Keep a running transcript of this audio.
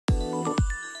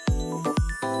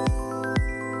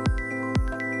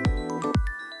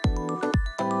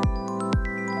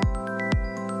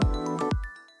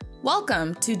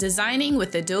Welcome to Designing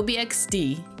with Adobe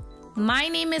XD. My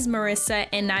name is Marissa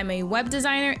and I'm a web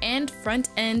designer and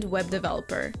front-end web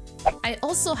developer. I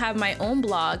also have my own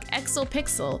blog,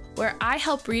 ExoPixel, where I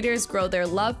help readers grow their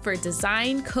love for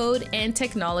design, code, and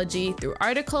technology through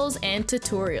articles and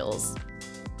tutorials.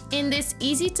 In this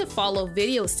easy-to-follow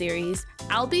video series,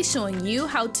 I'll be showing you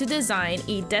how to design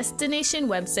a destination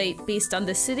website based on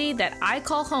the city that I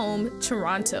call home,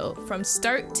 Toronto, from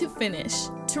start to finish.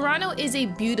 Toronto is a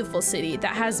beautiful city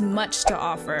that has much to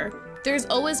offer. There's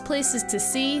always places to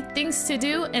see, things to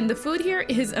do, and the food here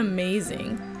is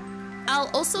amazing. I'll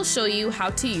also show you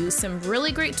how to use some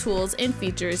really great tools and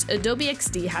features Adobe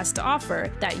XD has to offer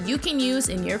that you can use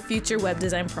in your future web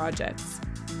design projects.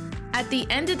 At the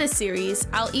end of the series,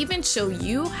 I'll even show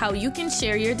you how you can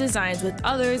share your designs with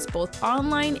others both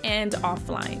online and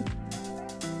offline.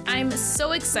 I'm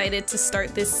so excited to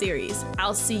start this series.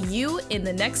 I'll see you in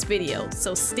the next video,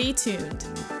 so stay tuned.